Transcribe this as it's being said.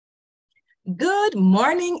Good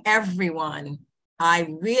morning, everyone. I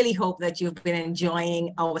really hope that you've been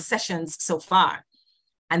enjoying our sessions so far.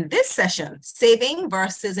 And this session, saving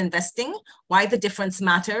versus investing, why the difference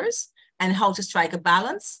matters, and how to strike a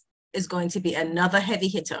balance, is going to be another heavy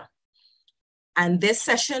hitter. And this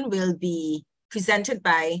session will be presented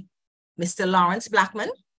by Mr. Lawrence Blackman,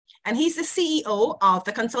 and he's the CEO of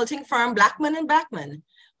the consulting firm Blackman & Blackman,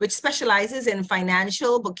 which specializes in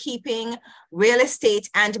financial, bookkeeping, real estate,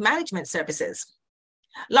 and management services.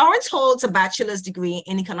 Lawrence holds a bachelor's degree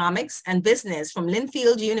in economics and business from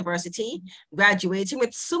Linfield University, graduating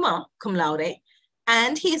with summa cum laude,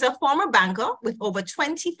 and he is a former banker with over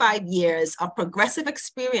 25 years of progressive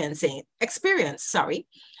experience,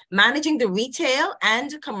 managing the retail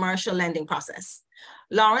and commercial lending process.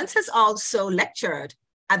 Lawrence has also lectured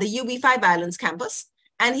at the UB Five Islands campus,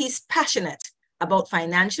 and he's passionate about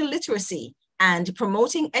financial literacy and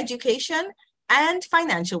promoting education and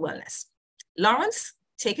financial wellness. Lawrence,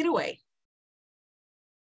 take it away.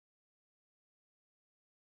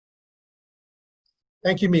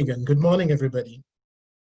 Thank you, Megan. Good morning, everybody.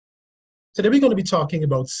 Today, we're going to be talking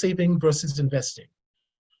about saving versus investing,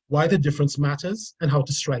 why the difference matters, and how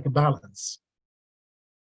to strike a balance.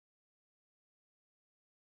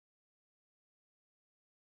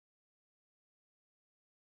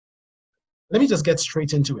 Let me just get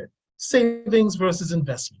straight into it. Savings versus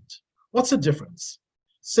investment. What's the difference?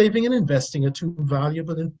 Saving and investing are two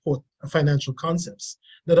valuable and important financial concepts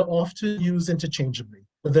that are often used interchangeably,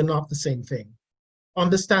 but they're not the same thing.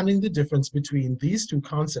 Understanding the difference between these two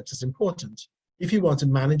concepts is important if you want to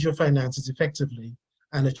manage your finances effectively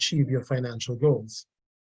and achieve your financial goals.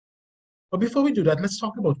 But before we do that, let's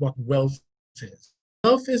talk about what wealth is.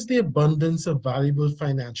 Wealth is the abundance of valuable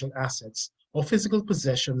financial assets or physical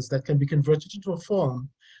possessions that can be converted into a form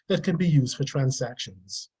that can be used for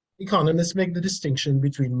transactions. Economists make the distinction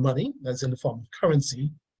between money, that's in the form of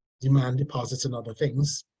currency, demand deposits and other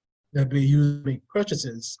things that we use to make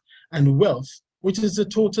purchases, and wealth, which is a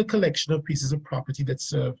total collection of pieces of property that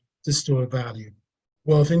serve to store value.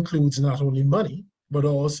 Wealth includes not only money, but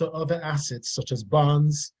also other assets such as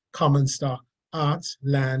bonds, common stock, art,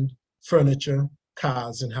 land, furniture,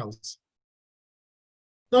 cars, and houses.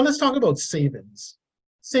 Now let's talk about savings.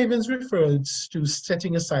 Savings refers to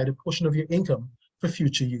setting aside a portion of your income for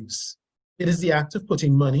future use. It is the act of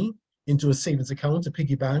putting money into a savings account, a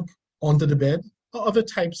piggy bank, onto the bed, or other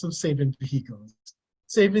types of saving vehicles.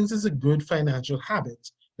 Savings is a good financial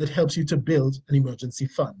habit that helps you to build an emergency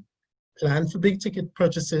fund, plan for big ticket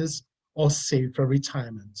purchases, or save for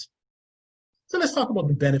retirement. So let's talk about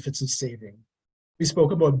the benefits of saving. We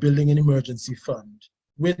spoke about building an emergency fund.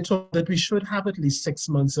 We're told that we should have at least 6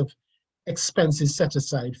 months of expenses set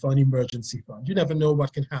aside for an emergency fund. You never know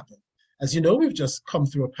what can happen. As you know, we've just come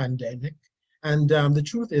through a pandemic, and the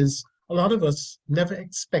truth is, a lot of us never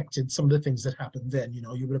expected some of the things that happened then. You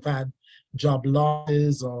know, you would have had job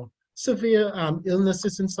losses or severe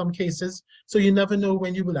illnesses in some cases, so you never know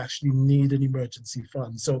when you will actually need an emergency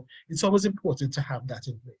fund. So it's always important to have that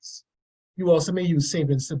in place. You also may use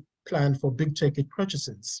savings to plan for big ticket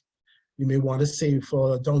purchases. You may want to save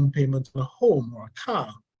for a down payment on a home or a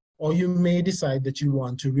car, or you may decide that you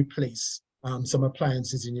want to replace some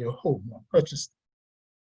appliances in your home or purchase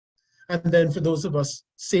them. And then for those of us,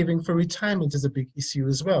 saving for retirement is a big issue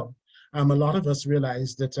as well. A lot of us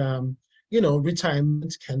realize that,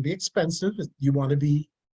 retirement can be expensive. You want to be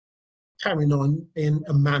carrying on in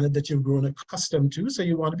a manner that you've grown accustomed to, so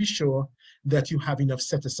you want to be sure that you have enough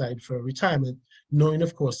set aside for retirement, knowing,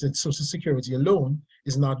 of course, that Social Security alone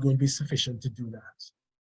is not going to be sufficient to do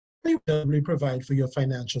that. You will provide for your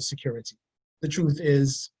financial security. The truth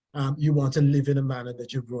is, you want to live in a manner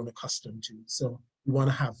that you've grown accustomed to. So you want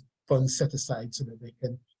to have funds set aside so that they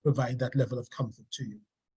can provide that level of comfort to you.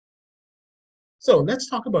 So let's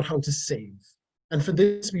talk about how to save. And for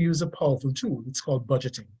this, we use a powerful tool. It's called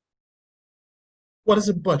budgeting. What is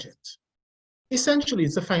a budget? Essentially,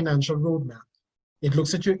 it's a financial roadmap. It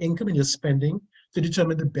looks at your income and your spending to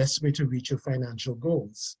determine the best way to reach your financial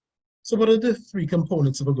goals. So what are the three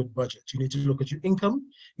components of a good budget? You need to look at your income,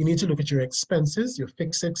 you need to look at your expenses, your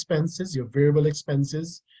fixed expenses, your variable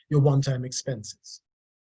expenses, your one-time expenses.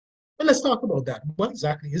 But let's talk about that. What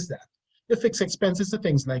exactly is that? Your fixed expenses are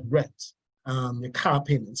things like rent, your car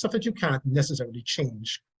payment, stuff that you can't necessarily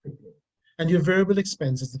change quickly. And your variable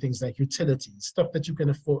expenses are things like utilities, stuff that you can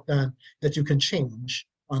afford, that you can change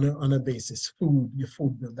on a basis, food, your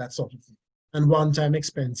food bill, that sort of thing. And one-time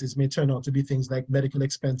expenses may turn out to be things like medical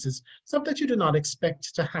expenses, stuff that you do not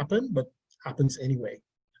expect to happen, but happens anyway.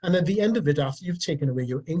 And at the end of it, after you've taken away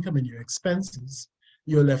your income and your expenses,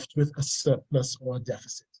 you're left with a surplus or a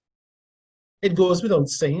deficit. It goes without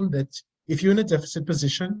saying that If you're in a deficit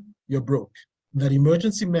position, you're broke. That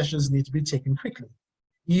emergency measures need to be taken quickly,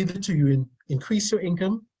 either to increase your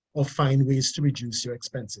income or find ways to reduce your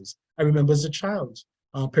expenses. I remember as a child,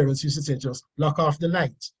 our parents used to say to us, lock off the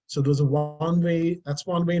light. So that's one way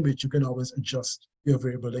in which you can always adjust your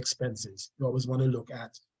variable expenses. You always want to look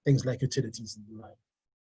at things like utilities and the like.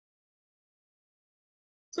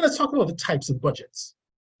 So let's talk about the types of budgets.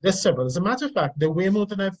 There's several. As a matter of fact, there are way more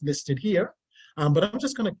than I've listed here, but I'm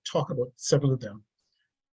just going to talk about several of them.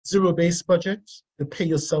 Zero-based budget, the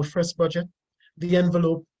pay-yourself-first budget, the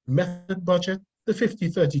envelope method budget, the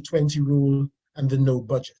 50-30-20 rule, and the no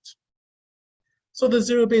budget. So the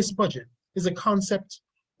zero-based budget is a concept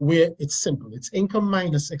where it's simple. It's income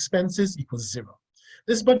minus expenses equals zero.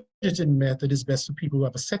 This budgeting method is best for people who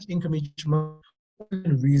have a set income each month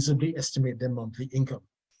and reasonably estimate their monthly income.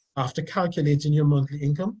 After calculating your monthly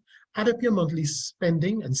income, add up your monthly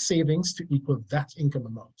spending and savings to equal that income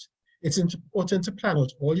amount. It's important to plan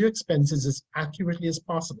out all your expenses as accurately as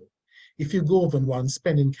possible. If you go over in one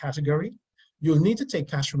spending category, you'll need to take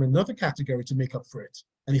cash from another category to make up for it.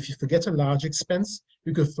 And if you forget a large expense,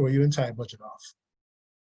 you could throw your entire budget off.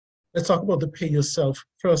 Let's talk about the pay yourself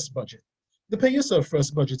first budget. The pay yourself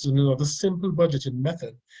first budget is another simple budgeting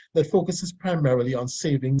method that focuses primarily on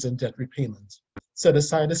savings and debt repayment. Set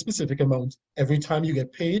aside a specific amount every time you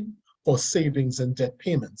get paid for savings and debt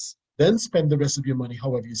payments. Then spend the rest of your money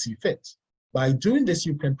however you see fit. By doing this,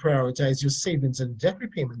 you can prioritize your savings and debt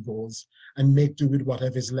repayment goals and make do with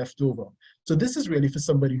whatever is left over. So this is really for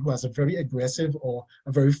somebody who has a very aggressive or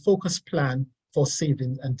a very focused plan for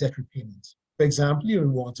savings and debt repayment. For example, you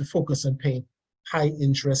want to focus on paying high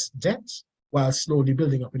interest debt while slowly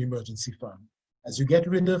building up an emergency fund. As you get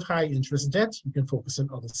rid of high interest debt, you can focus on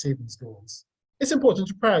other savings goals. It's important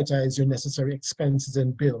to prioritize your necessary expenses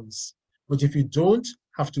and bills. But if you don't,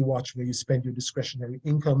 have to watch where you spend your discretionary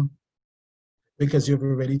income because you've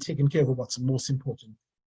already taken care of what's most important.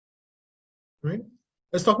 Right?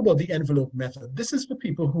 Let's talk about the envelope method. This is for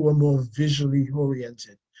people who are more visually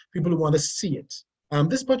oriented, people who want to see it.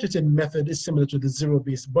 This budgeting method is similar to the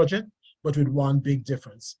zero-based budget, but with one big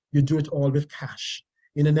difference. You do it all with cash.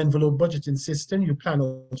 In an envelope budgeting system, you plan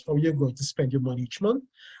out how you're going to spend your money each month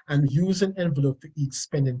and use an envelope for each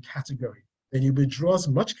spending category. Then you withdraw as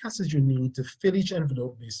much cash as you need to fill each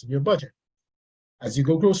envelope based on your budget. As you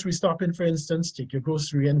go grocery shopping, for instance, take your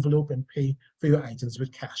grocery envelope and pay for your items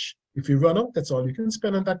with cash. If you run out, that's all you can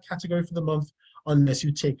spend on that category for the month unless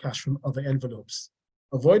you take cash from other envelopes.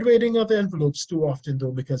 Avoid raiding other envelopes too often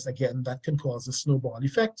though, because again, that can cause a snowball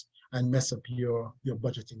effect and mess up your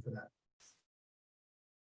budgeting for that.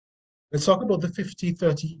 Let's talk about the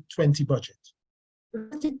 50-30-20 budget.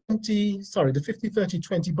 The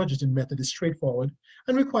 50-30-20 budgeting method is straightforward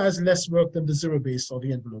and requires less work than the zero-based or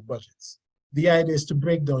the envelope budgets. The idea is to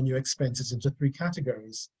break down your expenses into three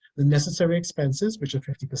categories: the necessary expenses, which are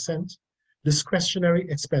 50%, discretionary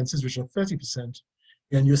expenses, which are 30%,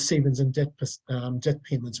 and your savings and debt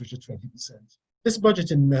payments, which are 20%. This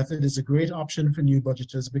budgeting method is a great option for new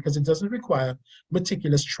budgeters because it doesn't require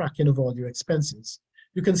meticulous tracking of all your expenses.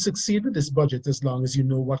 You can succeed with this budget as long as you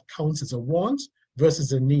know what counts as a want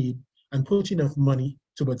versus a need and put enough money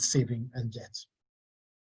towards saving and debt.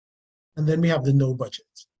 And then we have the no budget.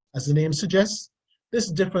 As the name suggests,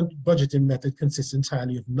 this different budgeting method consists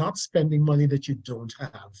entirely of not spending money that you don't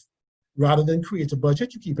have. Rather than create a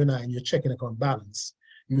budget, you keep an eye on your checking account balance.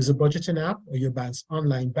 Use a budgeting app or your bank's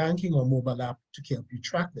online banking or mobile app to help you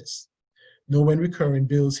track this. Know when recurring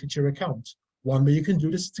bills hit your account. One way you can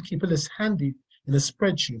do this is to keep a list handy in a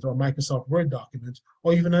spreadsheet or Microsoft Word document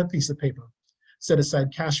or even on a piece of paper. Set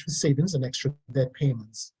aside cash for savings and extra debt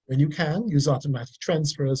payments. When you can, use automatic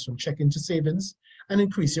transfers from checking to savings and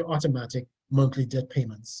increase your automatic monthly debt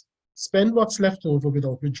payments. Spend what's left over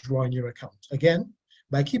without withdrawing your account. Again,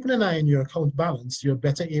 by keeping an eye on your account balance, you're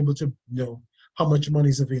better able to know how much money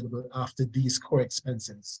is available after these core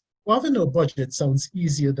expenses. While the no budget sounds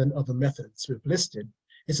easier than other methods we've listed,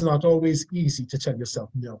 it's not always easy to tell yourself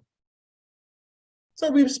no. So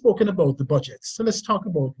we've spoken about the budgets. So let's talk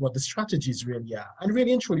about what the strategies really are. And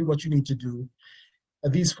really and truly what you need to do are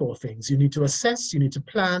these four things. You need to assess, you need to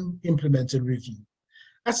plan, implement, and review.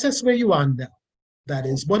 Assess where you are now. That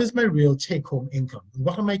is, what is my real take-home income?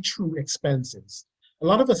 What are my true expenses? A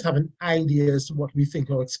lot of us have an idea as to what we think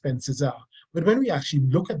our expenses are. But when we actually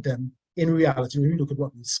look at them in reality, when we look at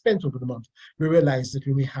what we spent over the month, we realize that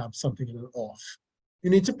we may have something a little off. You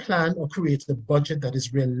need to plan or create a budget that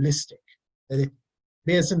is realistic, that it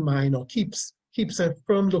bears in mind or keeps a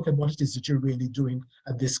firm look at what it is that you're really doing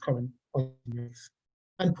at this current point in your life,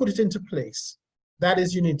 and put it into place. That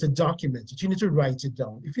is, you need to document it. You need to write it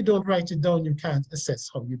down. If you don't write it down, you can't assess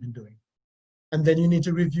how you've been doing. And then you need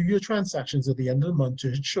to review your transactions at the end of the month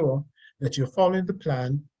to ensure that you're following the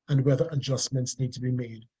plan and whether adjustments need to be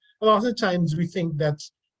made. A lot of times we think that,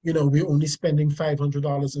 we're only spending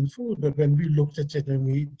 $500 in food, but when we looked at it and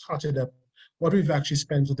we totted up what we've actually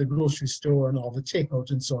spent at the grocery store and all the takeout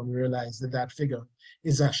and so on, we realized that that figure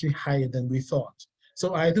is actually higher than we thought.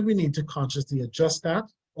 So either we need to consciously adjust that,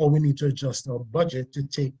 or we need to adjust our budget to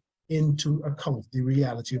take into account the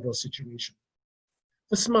reality of our situation.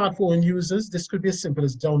 For smartphone users, this could be as simple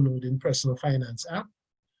as downloading personal finance app.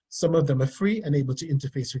 Some of them are free and able to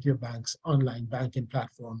interface with your bank's online banking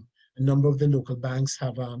platform. A number of the local banks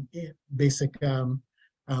have basic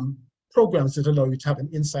programs that allow you to have an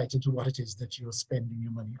insight into what it is that you're spending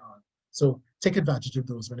your money on. So take advantage of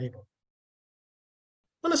those when able.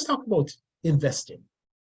 Now let's talk about investing.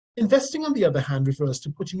 Investing, on the other hand, refers to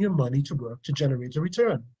putting your money to work to generate a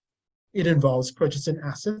return. It involves purchasing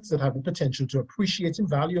assets that have the potential to appreciate in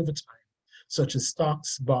value over time, such as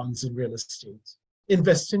stocks, bonds, and real estate.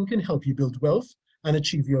 Investing can help you build wealth and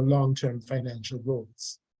achieve your long-term financial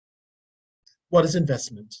goals. What is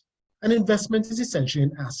investment? An investment is essentially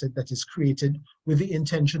an asset that is created with the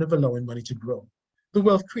intention of allowing money to grow. The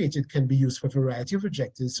wealth created can be used for a variety of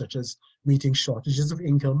objectives, such as meeting shortages of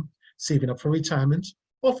income, saving up for retirement,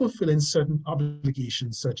 or fulfilling certain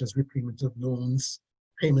obligations, such as repayment of loans,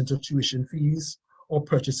 payment of tuition fees, or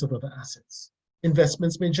purchase of other assets.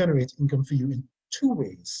 Investments may generate income for you in two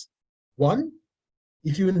ways. One,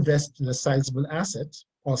 if you invest in a sizable asset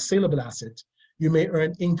or saleable asset, you may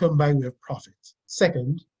earn income by way of profit.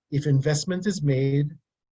 Second, if investment is made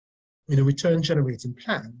in a return-generating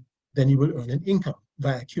plan, then you will earn an income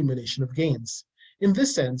by accumulation of gains. In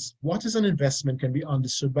this sense, what is an investment can be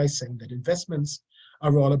understood by saying that investments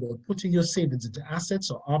are all about putting your savings into assets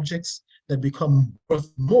or objects that become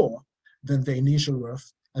worth more than their initial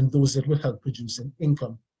worth, and those that will help produce an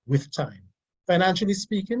income with time. Financially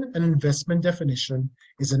speaking, an investment definition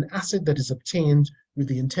is an asset that is obtained with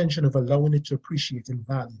the intention of allowing it to appreciate in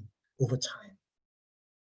value over time.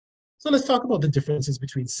 So let's talk about the differences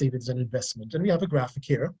between savings and investment. And we have a graphic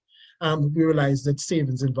here. We realize that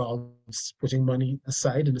savings involves putting money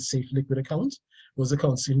aside in a safe liquid account. Those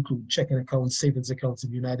accounts include checking accounts, savings accounts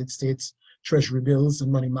in the United States, treasury bills,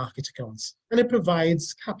 and money market accounts. And it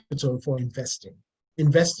provides capital for investing.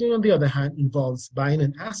 Investing, on the other hand, involves buying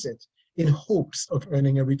an asset in hopes of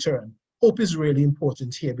earning a return. Hope is really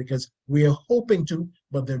important here because we are hoping to,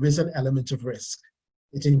 but there is an element of risk.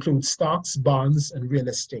 It includes stocks, bonds, and real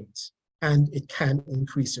estate, and it can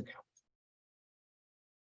increase your capital.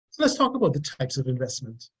 So let's talk about the types of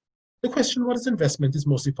investment. The question, what is investment, is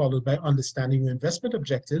mostly followed by understanding your investment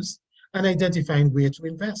objectives and identifying where to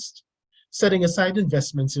invest. Setting aside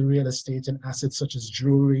investments in real estate and assets such as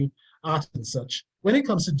jewelry, art, and such, when it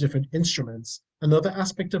comes to different instruments, another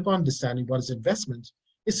aspect of understanding what is investment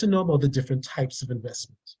is to know about the different types of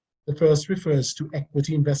investment. The first refers to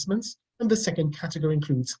equity investments, and the second category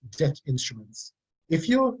includes debt instruments. If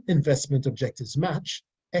your investment objectives match,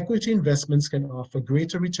 equity investments can offer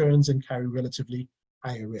greater returns and carry relatively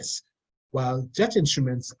higher risk, while debt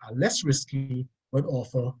instruments are less risky but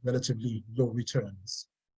offer relatively low returns.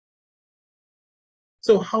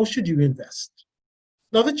 So how should you invest?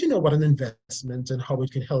 Now that you know what an investment and how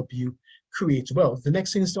it can help you create wealth, the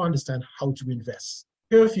next thing is to understand how to invest.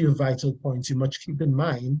 Here are a few vital points you must keep in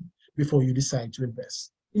mind before you decide to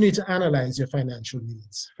invest. You need to analyze your financial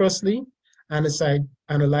needs. Firstly,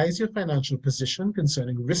 analyze your financial position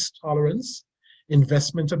concerning risk tolerance,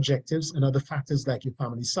 investment objectives, and other factors like your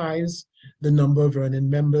family size, the number of earning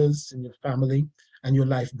members in your family, and your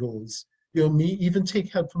life goals. You may even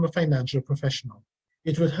take help from a financial professional.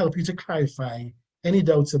 It will help you to clarify any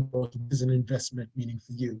doubts about what is an investment meaning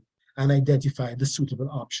for you and identify the suitable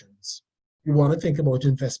options. You want to think about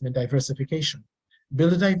investment diversification.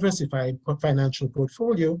 Build a diversified financial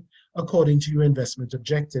portfolio according to your investment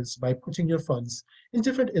objectives by putting your funds in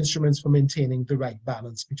different instruments for maintaining the right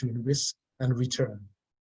balance between risk and return.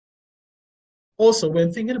 Also,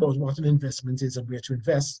 when thinking about what an investment is and where to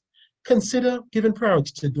invest, consider giving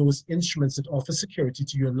priority to those instruments that offer security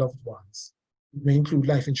to your loved ones. It may include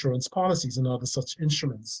life insurance policies and other such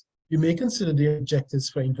instruments. You may consider the objectives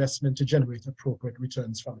for investment to generate appropriate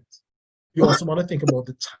returns from it. You also want to think about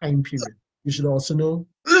the time period. You should also know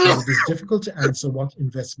that it is difficult to answer what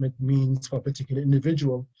investment means for a particular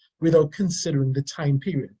individual without considering the time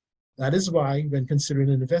period. That is why, when considering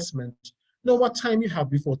an investment, know what time you have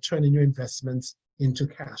before turning your investments into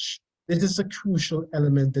cash. This is a crucial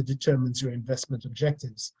element that determines your investment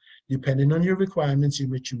objectives. Depending on your requirements, you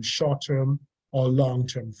may choose short-term or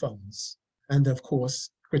long-term funds. And of course,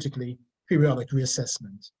 critically, periodic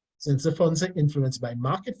reassessment. Since the funds are influenced by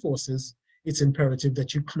market forces, it's imperative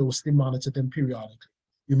that you closely monitor them periodically.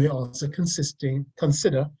 You may also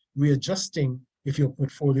consider readjusting if your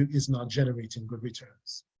portfolio is not generating good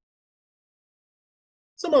returns.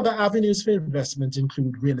 Some other avenues for investment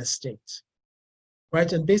include real estate,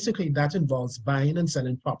 right? And basically that involves buying and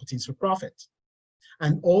selling properties for profit.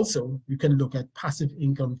 And also you can look at passive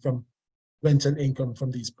income from rental income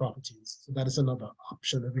from these properties. So that is another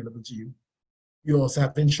option available to you. You also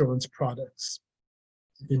have insurance products.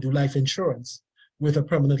 You can do life insurance. With a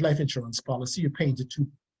permanent life insurance policy, you pay into two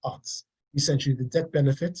parts, essentially the death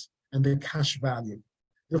benefit and the cash value.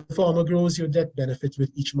 The former grows your death benefit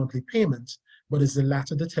with each monthly payment, but it's the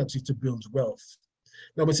latter that helps you to build wealth.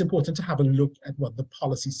 Now, it's important to have a look at what the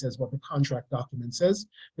policy says, what the contract document says,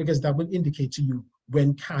 because that will indicate to you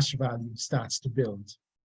when cash value starts to build.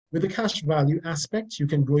 With the cash value aspect, you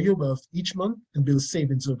can grow your wealth each month and build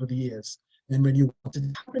savings over the years. And when you want to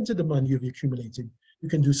tap into the money you've accumulated, you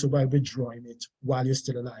can do so by withdrawing it while you're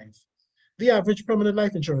still alive. The average permanent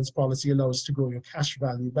life insurance policy allows to grow your cash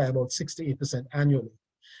value by about 6 to 8% annually.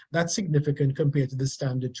 That's significant compared to the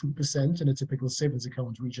standard 2% in a typical savings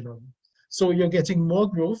account regionally. So you're getting more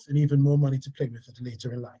growth and even more money to play with it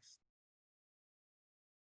later in life.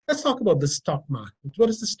 Let's talk about the stock market. What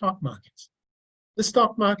is the stock market? The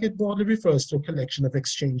stock market broadly refers to a collection of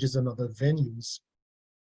exchanges and other venues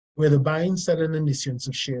where the buying, selling, and issuance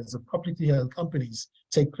of shares of publicly held companies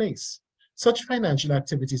take place. Such financial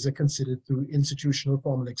activities are considered through institutional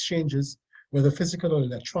formal exchanges, whether physical or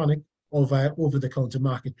electronic, or via over-the-counter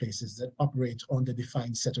marketplaces that operate under a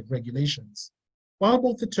defined set of regulations. While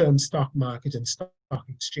both the terms stock market and stock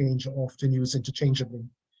exchange are often used interchangeably,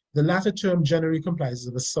 the latter term generally comprises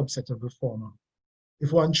of a subset of the former.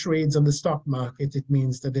 If one trades on the stock market, it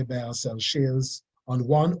means that they buy or sell shares on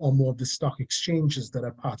one or more of the stock exchanges that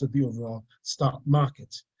are part of the overall stock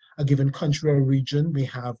market. A given country or region may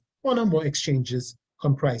have one or more exchanges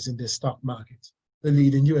comprising their stock market. The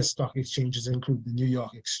leading US stock exchanges include the New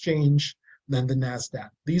York Exchange and the NASDAQ.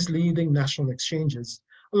 These leading national exchanges,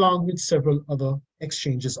 along with several other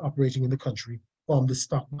exchanges operating in the country, form the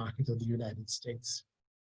stock market of the United States.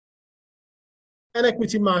 An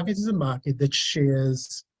equity market is a market that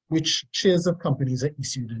which shares of companies are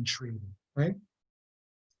issued and traded, right?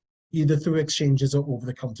 Either through exchanges or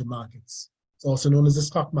over-the-counter markets. It's also known as the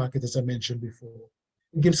stock market, as I mentioned before.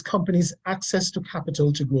 It gives companies access to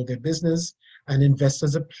capital to grow their business, and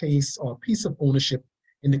investors a place or a piece of ownership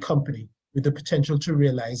in the company with the potential to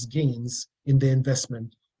realize gains in their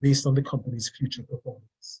investment based on the company's future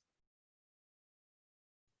performance.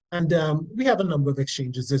 And we have a number of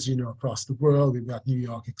exchanges, as you know, across the world. We've got New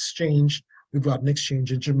York Exchange. We've got an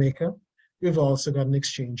exchange in Jamaica. We've also got an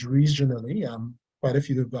exchange regionally. Quite a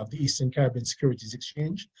few have got the Eastern Caribbean Securities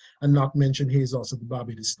Exchange, and not mentioned here is also the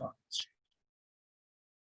Barbados Stock Exchange.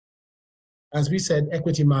 As we said,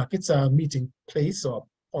 equity markets are a meeting place or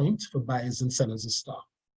point for buyers and sellers of stock.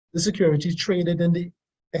 The securities traded in the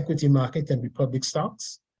equity market can be public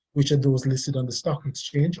stocks, which are those listed on the stock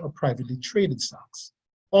exchange, or privately traded stocks.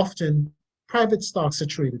 Often, private stocks are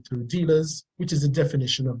traded through dealers, which is the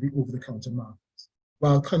definition of the over-the-counter market.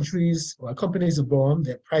 While companies are born,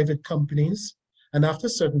 they're private companies, and after a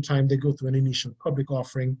certain time, they go through an initial public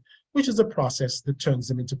offering, which is a process that turns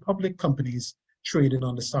them into public companies traded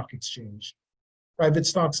on the stock exchange. Private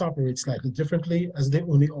stocks operate slightly differently, as they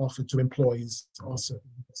only offer to employees or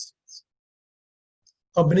certain investors.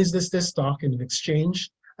 Companies list their stock in an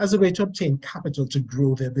exchange as a way to obtain capital to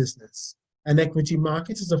grow their business. An equity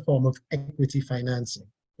market is a form of equity financing,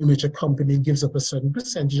 in which a company gives up a certain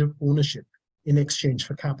percentage of ownership in exchange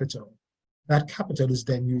for capital. That capital is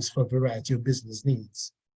then used for a variety of business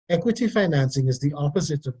needs. Equity financing is the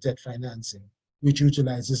opposite of debt financing, which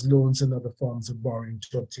utilizes loans and other forms of borrowing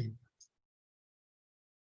to obtain.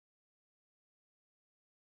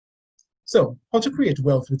 So, how to create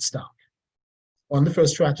wealth with stock? One of the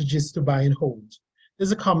first strategies is to buy and hold.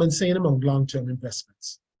 There's a common saying among long-term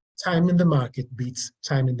investments: time in the market beats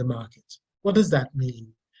time in the market. What does that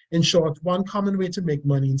mean? In short, one common way to make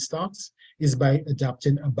money in stocks is by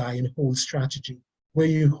adopting a buy and hold strategy, where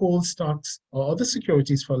you hold stocks or other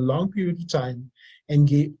securities for a long period of time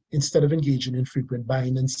instead of engaging in frequent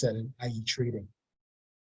buying and selling, i.e. trading.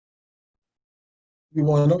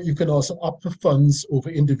 You can also opt for funds over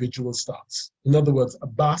individual stocks. In other words, a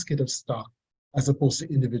basket of stock as opposed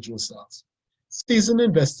to individual stocks. Seasoned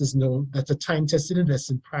investors know that a time-tested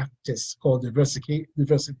investing practice called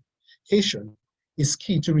diversification is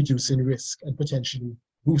key to reducing risk and potentially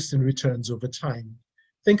boosting returns over time.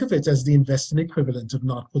 Think of it as the investing equivalent of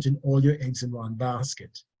not putting all your eggs in one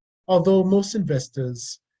basket. Although most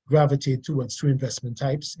investors gravitate towards two investment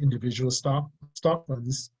types, individual stock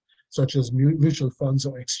funds, such as mutual funds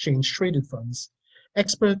or exchange-traded funds,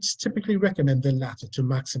 experts typically recommend the latter to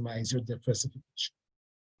maximize your diversification.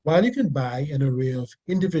 While you can buy an array of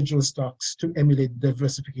individual stocks to emulate the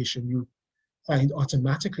diversification you find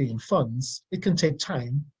automatically in funds, it can take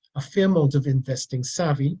time, a fair amount of investing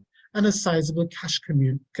savvy, and a sizable cash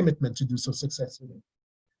commitment to do so successfully.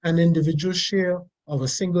 An individual share of a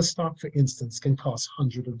single stock, for instance, can cost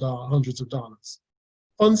hundreds of dollars.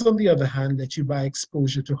 Funds, on the other hand, let you buy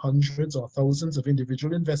exposure to hundreds or thousands of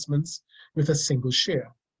individual investments with a single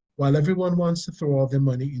share. While everyone wants to throw all their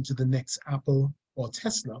money into the next Apple or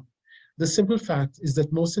Tesla, the simple fact is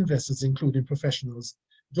that most investors, including professionals,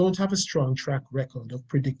 don't have a strong track record of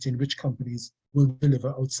predicting which companies will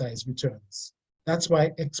deliver outsized returns. That's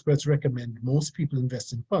why experts recommend most people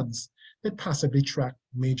invest in funds that passively track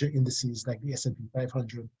major indices like the S&P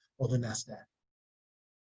 500 or the NASDAQ.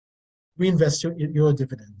 Reinvest your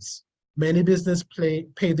dividends. Many businesses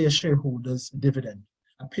pay their shareholders a dividend,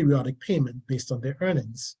 a periodic payment based on their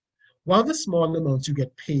earnings. While the small amounts you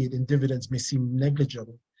get paid in dividends may seem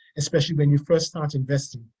negligible, especially when you first start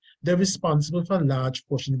investing, they're responsible for a large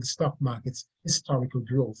portion of the stock market's historical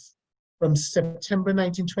growth. From September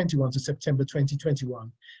 1921 to September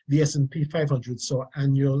 2021, the S&P 500 saw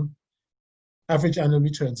average annual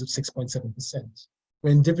returns of 6.7%.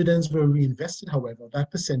 When dividends were reinvested, however,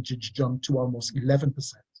 that percentage jumped to almost 11%.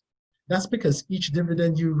 That's because each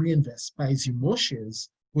dividend you reinvest buys you more shares,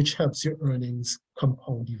 which helps your earnings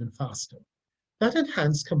compound even faster. That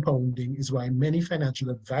enhanced compounding is why many financial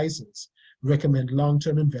advisors recommend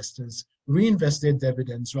long-term investors reinvest their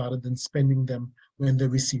dividends rather than spending them when they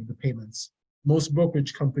receive the payments. Most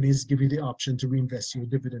brokerage companies give you the option to reinvest your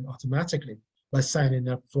dividend automatically by signing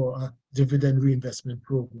up for a dividend reinvestment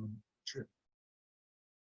program.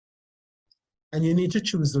 And you need to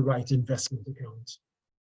choose the right investment account.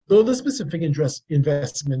 Though the specific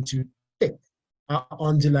investments you pick are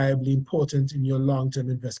undeniably important in your long-term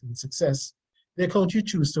investment success, the account you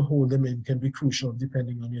choose to hold them in can be crucial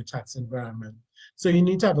depending on your tax environment. So you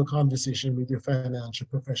need to have a conversation with your financial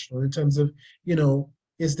professional in terms of,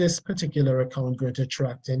 is this particular account going to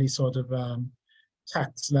attract any sort of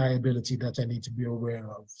tax liability that I need to be aware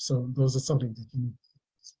of? So those are something that you need.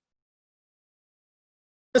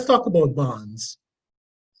 Let's talk about bonds.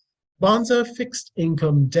 Bonds are a fixed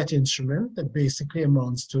income debt instrument that basically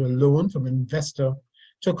amounts to a loan from an investor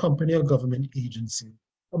to a company or government agency.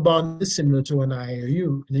 A bond is similar to an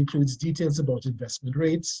IOU and includes details about investment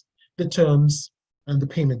rates, the terms, and the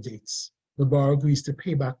payment dates. The borrower agrees to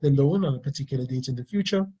pay back the loan on a particular date in the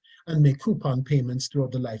future and make coupon payments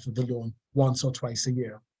throughout the life of the loan once or twice a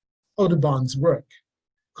year. How do bonds work?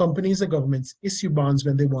 Companies or governments issue bonds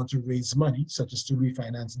when they want to raise money, such as to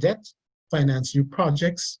refinance debt, finance new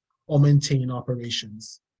projects, or maintain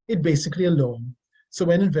operations. It's basically a loan. So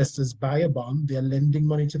when investors buy a bond, they're lending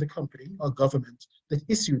money to the company or government that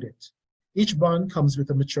issued it. Each bond comes with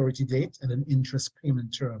a maturity date and an interest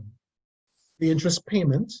payment term. The interest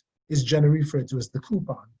payment is generally referred to as the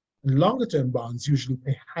coupon, and longer-term bonds usually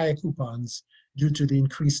pay higher coupons due to the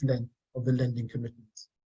increased length of the lending commitment.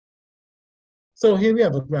 So here we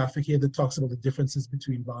have a graphic here that talks about the differences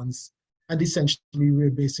between bonds, and essentially we're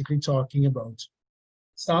basically talking about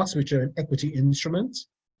stocks, which are an equity instrument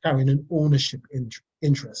carrying an ownership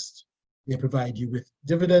interest. They provide you with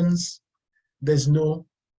dividends. There's no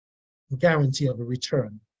guarantee of a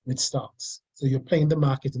return with stocks. So you're playing the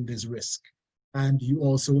market and there's risk. And you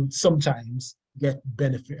also sometimes get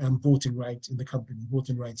benefit and voting rights in the company.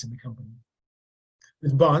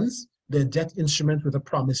 With bonds, they're a debt instrument with a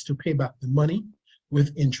promise to pay back the money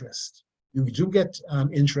with interest. You do get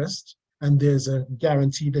interest, and there's a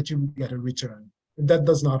guarantee that you get a return. If that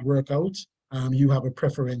does not work out, you have a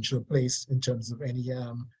preferential place in terms of any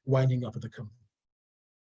winding up of the company.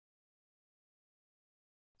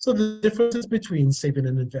 So the differences between saving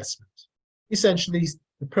and investment. Essentially,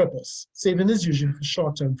 the purpose. Saving is usually for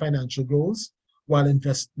short-term financial goals, while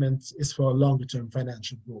investment is for longer-term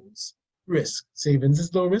financial goals. Risk. Savings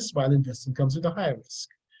is low risk, while investing comes with a high risk.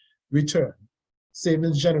 Return.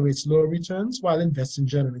 Savings generates lower returns, while investing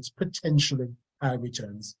generates potentially high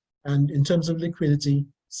returns. And in terms of liquidity,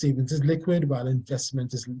 savings is liquid, while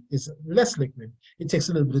investment is less liquid. It takes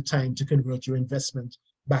a little bit of time to convert your investment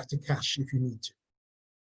back to cash if you need to.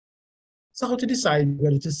 So how to decide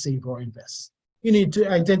whether to save or invest? You need to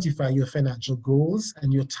identify your financial goals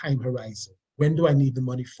and your time horizon. When do I need the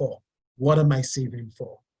money for? What am I saving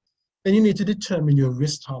for? Then you need to determine your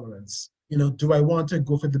risk tolerance. Do I want to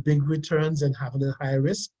go for the big returns and have a little higher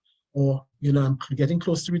risk? Or, I'm getting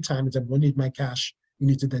close to retirement, I'm going to need my cash. You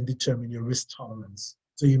need to then determine your risk tolerance.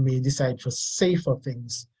 So you may decide for safer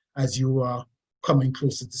things as you are coming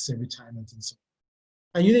closer to, say, retirement and so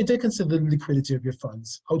on. And you need to consider the liquidity of your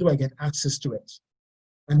funds. How do I get access to it?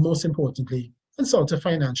 And most importantly, consult a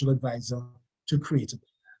financial advisor to create a plan.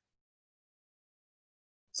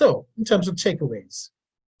 So, in terms of takeaways,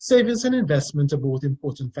 savings and investment are both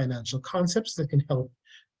important financial concepts that can help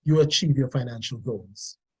you achieve your financial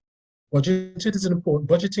goals.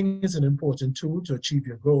 Budgeting is an important tool to achieve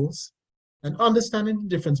your goals, and understanding the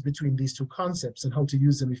difference between these two concepts and how to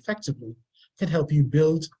use them effectively can help you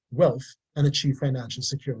build wealth and achieve financial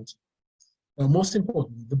security. Now, most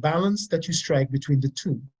importantly, the balance that you strike between the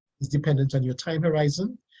two is dependent on your time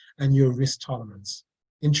horizon and your risk tolerance.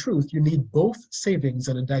 In truth, you need both savings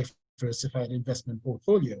and a diversified investment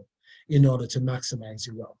portfolio in order to maximize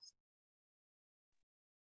your wealth.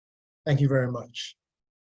 Thank you very much.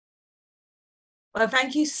 Well,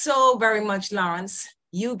 thank you so very much, Lawrence.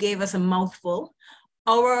 You gave us a mouthful.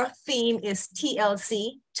 Our theme is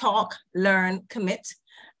TLC, Talk, Learn, Commit.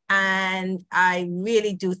 And I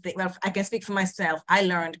really do think, well, I can speak for myself, I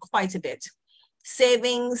learned quite a bit.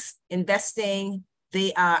 Savings, investing,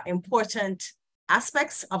 they are important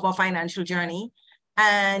aspects of our financial journey.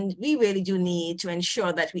 And we really do need to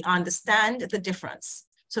ensure that we understand the difference.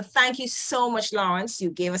 So thank you so much, Lawrence. You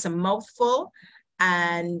gave us a mouthful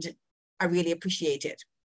and I really appreciate it.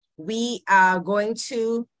 We are going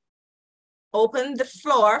to open the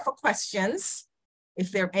floor for questions.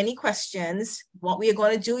 If there are any questions, what we are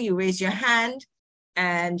going to do, you raise your hand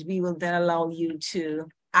and we will then allow you to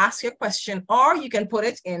ask your question, or you can put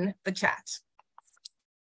it in the chat.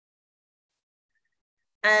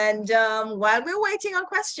 And while we're waiting on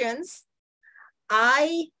questions,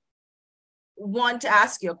 I want to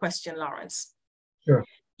ask you a question, Lawrence. Sure.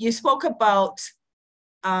 You spoke about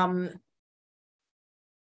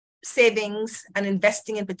savings and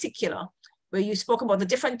investing in particular, where you spoke about the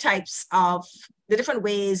different types of, the different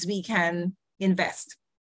ways we can invest.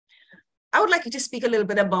 I would like you to speak a little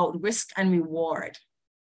bit about risk and reward,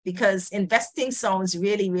 because investing sounds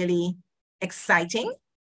really, really exciting.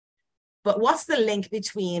 But what's the link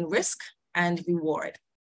between risk and reward?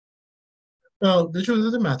 Well, the truth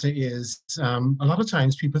of the matter is, a lot of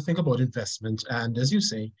times people think about investment, and as you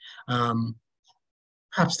say,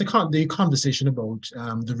 perhaps the conversation about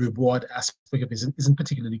the reward aspect of it isn't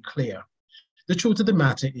particularly clear. The truth of the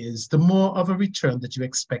matter is, the more of a return that you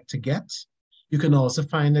expect to get, you can also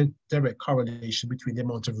find a direct correlation between the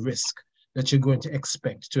amount of risk that you're going to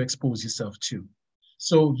expect to expose yourself to.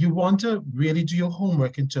 So you want to really do your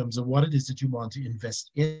homework in terms of what it is that you want to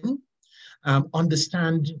invest in,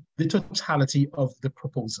 understand the totality of the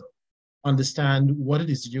proposal, understand what it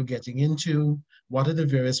is that you're getting into, what are the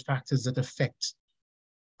various factors that affect,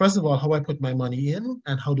 first of all, how I put my money in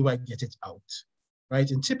and how do I get it out, right?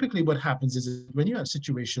 And typically what happens is when you have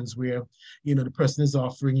situations where, the person is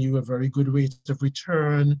offering you a very good rate of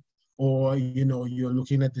return, or, you're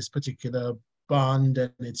looking at this particular bond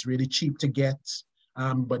and it's really cheap to get,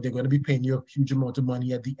 but they're going to be paying you a huge amount of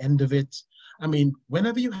money at the end of it. I mean,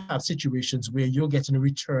 whenever you have situations where you're getting a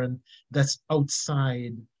return that's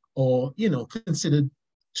outside or, considered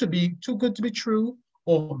to be too good to be true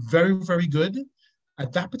or very, very good,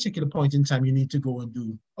 at that particular point in time, you need to go and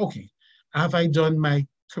do, okay, have I done my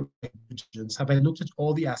correct diligence? Have I looked at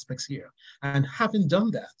all the aspects here? And having done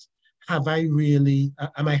that, have I really,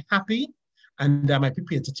 am I happy? And am I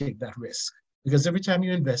prepared to take that risk? Because every time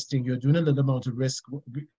you're investing, you're doing a little amount of risk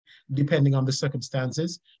depending on the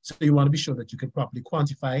circumstances. So you want to be sure that you can properly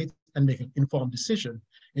quantify it and make an informed decision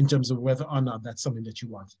in terms of whether or not that's something that you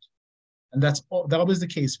wanted. And that's always the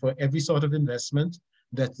case for every sort of investment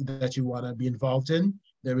that you want to be involved in.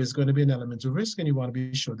 There is going to be an element of risk and you want to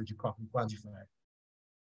be sure that you properly quantify it.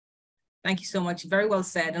 Thank you so much. Very well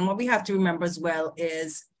said. And what we have to remember as well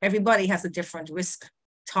is everybody has a different risk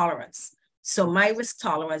tolerance. So my risk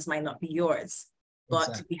tolerance might not be yours, but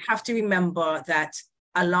exactly. We have to remember that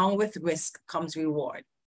along with risk comes reward.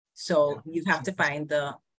 So you have to find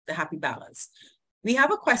the happy balance. We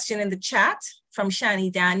have a question in the chat from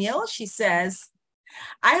Shani Daniel. She says,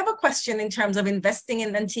 I have a question in terms of investing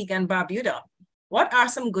in Antigua and Barbuda. What are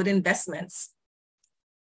some good investments?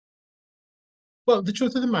 Well, the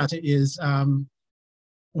truth of the matter is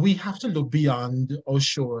we have to look beyond our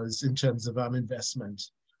shores in terms of investment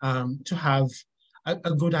to have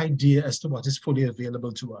a good idea as to what is fully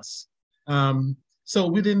available to us. So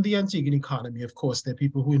within the Antiguan economy, of course, there are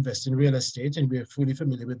people who invest in real estate, and we're fully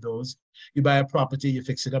familiar with those. You buy a property, you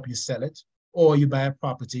fix it up, you sell it, or you buy a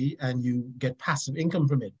property and you get passive income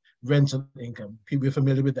from it, rental income. People are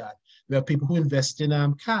familiar with that. There are people who invest in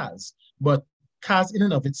cars, but cars in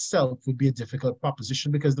and of itself would be a difficult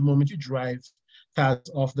proposition because the moment you drive car's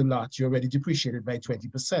off the lot, you're already depreciated by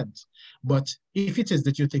 20%. But if it is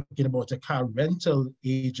that you're thinking about a car rental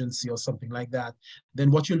agency or something like that,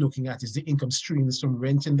 then what you're looking at is the income streams from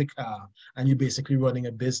renting the car, and you're basically running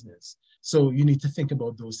a business. So you need to think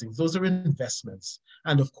about those things. Those are investments.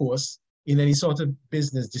 And of course, in any sort of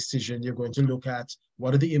business decision, you're going to look at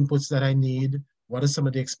what are the inputs that I need, what are some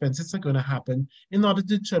of the expenses that are going to happen in order to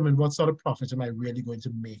determine what sort of profit am I really going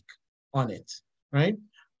to make on it, right?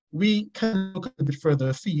 We can look a bit further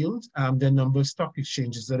afield. There are a number of stock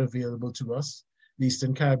exchanges that are available to us. The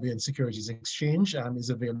Eastern Caribbean Securities Exchange is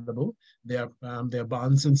available. There are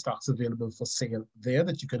bonds and stocks available for sale there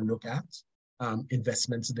that you can look at,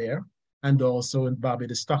 investments there. And also in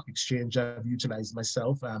Barbados Stock Exchange, I've utilized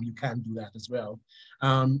myself. You can do that as well.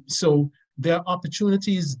 So there are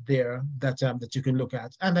opportunities there that, that you can look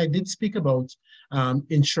at. And I did speak about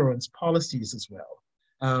insurance policies as well.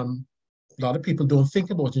 A lot of people don't think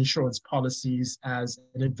about insurance policies as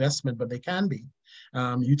an investment, but they can be.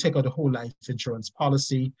 You take out a whole life insurance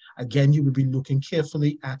policy. Again, you will be looking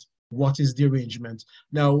carefully at what is the arrangement.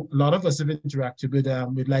 Now, a lot of us have interacted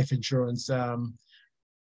with life insurance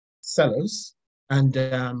sellers, and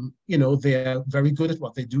you know, they're very good at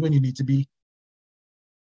what they do, and you need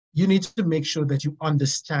to make sure that you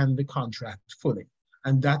understand the contract fully.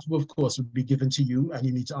 And that will, of course, would be given to you, and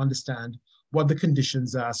you need to understand what the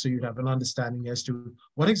conditions are, so you have an understanding as to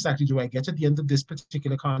what exactly do I get at the end of this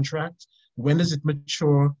particular contract? When does it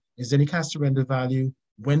mature? Is there any cash surrender value?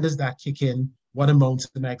 When does that kick in? What amount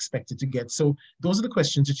am I expected to get? So those are the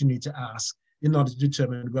questions that you need to ask in order to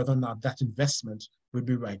determine whether or not that investment would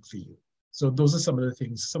be right for you. So those are some of the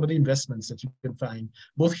things, some of the investments that you can find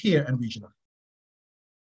both here and regional.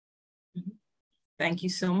 Thank you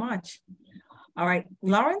so much. All right,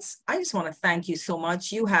 Lawrence, I just want to thank you so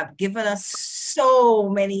much. You have given us so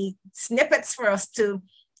many snippets for us to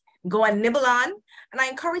go and nibble on. And I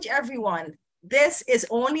encourage everyone, this is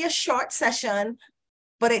only a short session,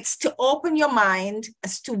 but it's to open your mind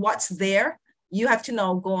as to what's there. You have to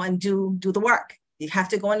now go and do the work. You have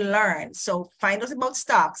to go and learn. So find out about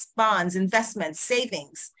stocks, bonds, investments,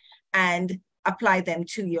 savings, and apply them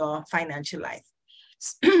to your financial life.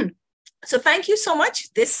 So thank you so much.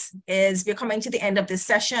 We're coming to the end of this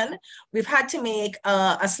session. We've had to make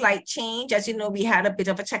a slight change. As you know, we had a bit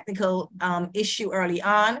of a technical issue early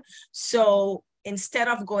on. So instead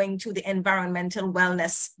of going to the environmental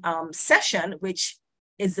wellness session, which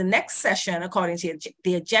is the next session according to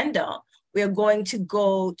the agenda, we're going to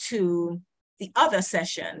go to the other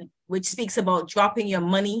session, which speaks about dropping your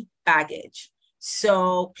money baggage.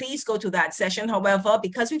 So please go to that session. However,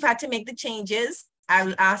 because we've had to make the changes, I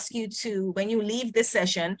will ask you to, when you leave this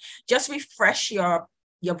session, just refresh your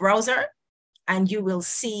browser, and you will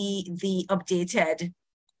see the updated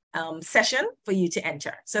session for you to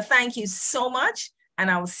enter. So thank you so much, and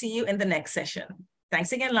I will see you in the next session.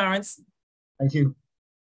 Thanks again, Lawrence. Thank you.